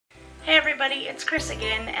everybody, it's Chris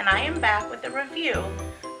again, and I am back with a review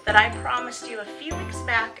that I promised you a few weeks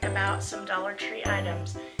back about some Dollar Tree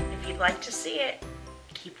items. If you'd like to see it,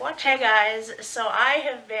 keep watching. Hey guys, so I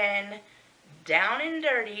have been down and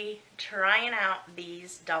dirty trying out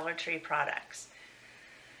these Dollar Tree products.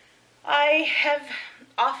 I have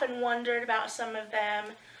often wondered about some of them.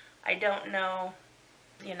 I don't know,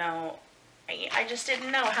 I just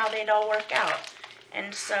didn't know how they'd all work out.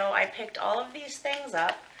 And so I picked all of these things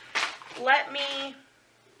up. Let me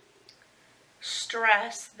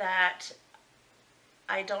stress that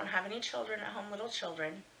I don't have any children at home, little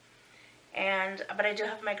children, but I do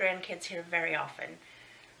have my grandkids here very often.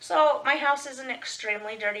 So my house isn't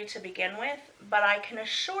extremely dirty to begin with, but I can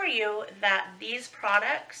assure you that these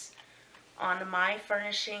products on my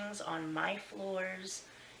furnishings, on my floors,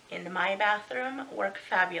 in my bathroom work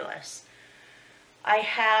fabulous. I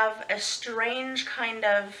have a strange kind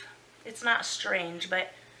of, it's not strange,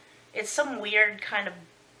 but it's some weird kind of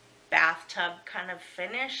bathtub kind of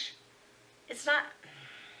finish. It's not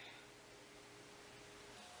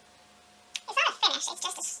a finish, it's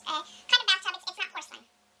just a kind of bathtub. It's not porcelain.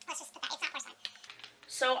 Let's just put that, it's not porcelain.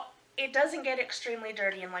 So it doesn't get extremely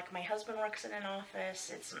dirty, and like my husband works in an office.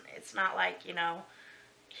 It's not like,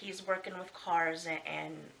 he's working with cars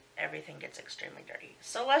and everything gets extremely dirty.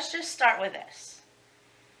 So let's just start with this.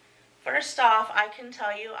 First off, I can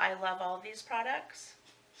tell you I love all these products,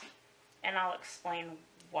 and I'll explain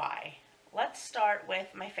why. Let's start with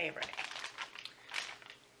my favorite.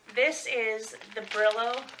 This is the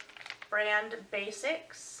Brillo brand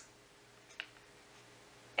Basics,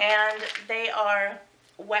 and they are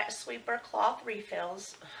wet sweeper cloth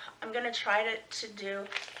refills. I'm going to try to do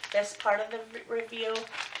this part of the review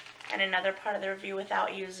and another part of the review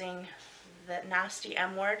without using the nasty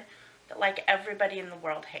M word that like everybody in the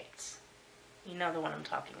world hates. You know the one I'm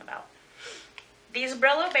talking about. These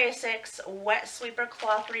Brillo Basics wet sweeper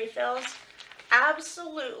cloth refills,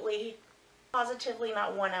 absolutely, positively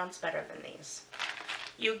not 1 ounce better than these.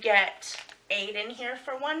 You get 8 in here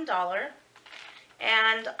for $1.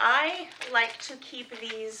 And I like to keep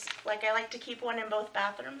these, I like to keep one in both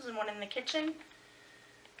bathrooms and one in the kitchen.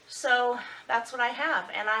 So that's what I have.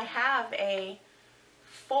 And I have a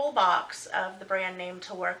full box of the brand name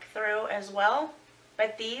to work through as well.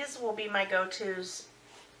 But these will be my go-tos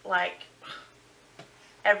like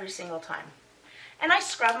every single time. And I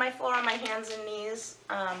scrub my floor on my hands and knees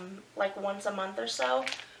like once a month or so.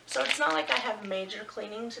 So it's not like I have major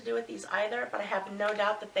cleaning to do with these either, but I have no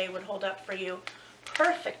doubt that they would hold up for you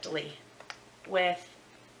perfectly with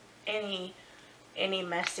any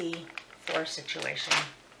messy floor situation.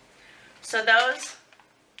 So those,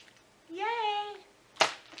 yay!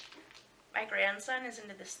 My grandson is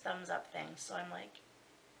into this thumbs up thing, so I'm like,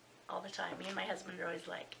 all the time, me and my husband are always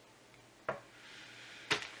like.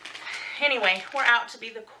 Anyway, we're out to be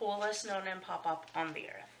the coolest Nona and Pop-Up on the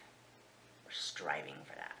earth. We're striving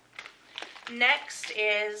for that. Next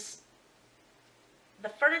is the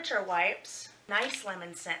furniture wipes. Nice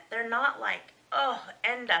lemon scent. They're not like, oh,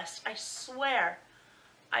 Endust. I swear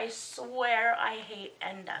I hate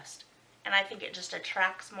Endust. And I think it just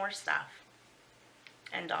attracts more stuff.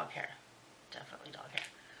 And dog hair. Definitely dog hair.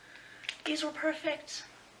 These were perfect.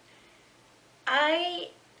 I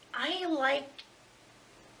like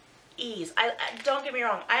ease. I don't get me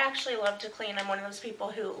wrong. I actually love to clean. I'm one of those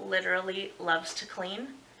people who literally loves to clean.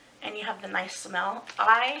 And you have the nice smell.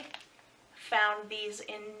 I found these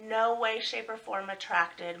in no way, shape, or form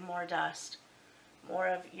attracted more dust. More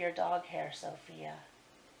of your dog hair, Sophia.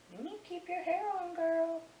 You need to keep your hair on,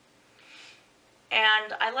 girl.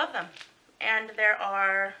 And I love them. And there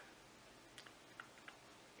are,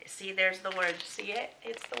 see, there's the word. See it?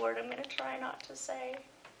 It's the word I'm going to try not to say.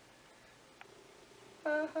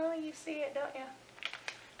 You see it, don't you?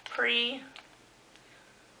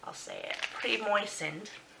 I'll say it, pre-moistened.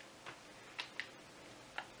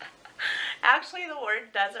 Actually, the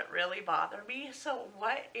word doesn't really bother me, so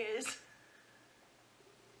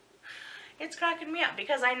it's cracking me up,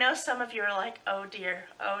 because I know some of you are like, oh dear,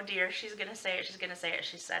 she's gonna say it,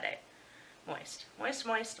 she said it. Moist, moist,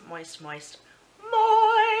 moist, moist, moist,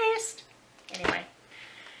 moist. Anyway,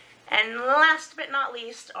 and last but not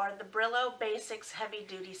least are the Brillo Basics Heavy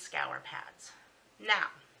Duty Scour Pads. Now,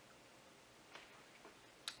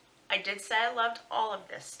 I did say I loved all of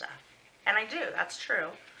this stuff, and I do, that's true.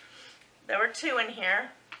 There were 2 in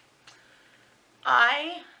here.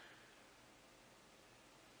 I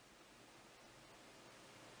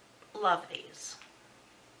love these.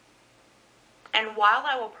 And while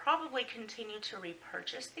I will probably continue to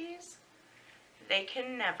repurchase these, they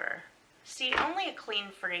can never. See, only a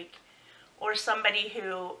clean freak or somebody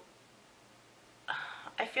who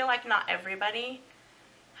I feel like not everybody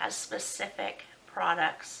has specific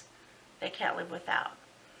products they can't live without.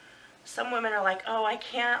 Some women are like, oh, I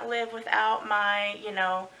can't live without my, you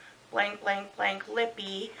know, blank, blank, blank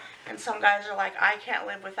lippy. And some guys are like, I can't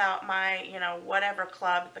live without my, you know, whatever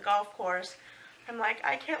club at the golf course. I'm like,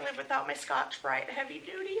 I can't live without my Scotch-Brite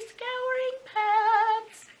heavy-duty scouring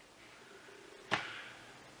pads.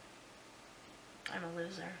 I'm a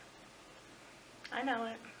loser. I know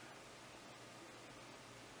it.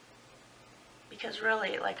 Because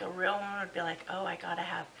really, like, a real woman would be like, oh, I gotta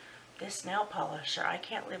have this nail polish, or I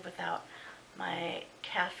can't live without my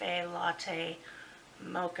cafe latte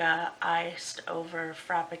mocha iced over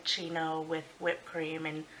frappuccino with whipped cream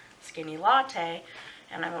and skinny latte.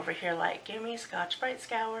 And I'm over here like, give me Scotch-Brite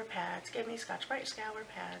scour pads, give me Scotch-Brite scour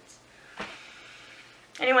pads.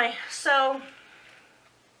 Anyway, so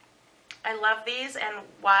I love these, and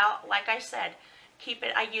while, like I said, keep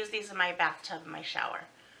it, I use these in my bathtub and my shower.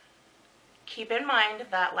 Keep in mind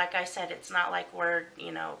that, like I said, it's not like we're,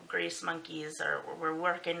 you know, grease monkeys, or we're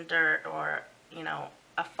working dirt, or, you know,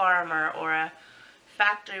 a farmer or a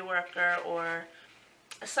factory worker or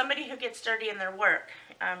somebody who gets dirty in their work,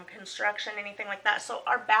 construction, anything like that. So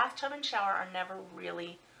our bathtub and shower are never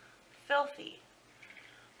really filthy.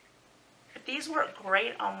 But these work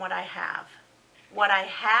great on what I have. What I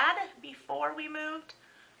had before we moved,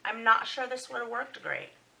 I'm not sure this would have worked great.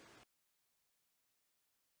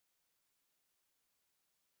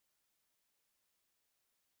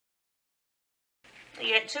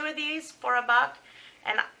 You get 2 of these for $1,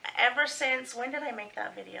 and ever since, when did I make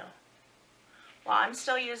that video? Well, I'm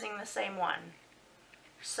still using the same one.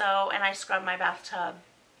 So, and I scrub my bathtub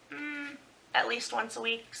at least once a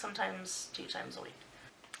week, sometimes 2 times a week.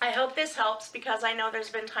 I hope this helps, because I know there's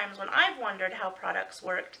been times when I've wondered how products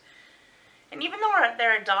worked. And even though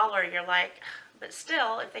they're $1, you're like, but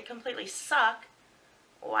still, if they completely suck,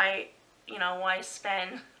 why, you know, why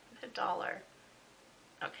spend the $1?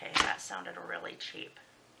 Okay, that sounded really cheap.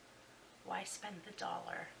 Why spend the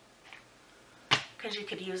 $1? Because you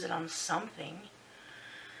could use it on something.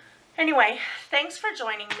 Anyway, thanks for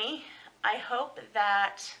joining me. I hope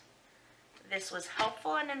that this was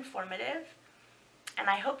helpful and informative. And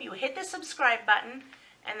I hope you hit the subscribe button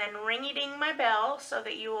and then ring-a-ding my bell so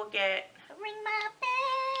that you will get... Ring my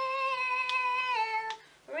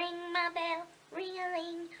bell, ring my bell,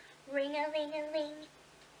 ring-a-ling, ring-a-ling-a-ling.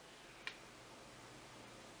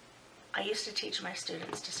 I used to teach my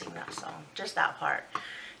students to sing that song, just that part.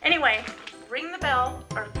 Anyway, ring the bell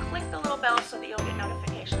or click the little bell so that you'll get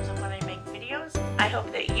notifications of when I make videos. I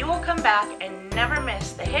hope that you will come back and never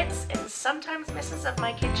miss the hits and sometimes misses of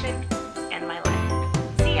my kitchen and my life.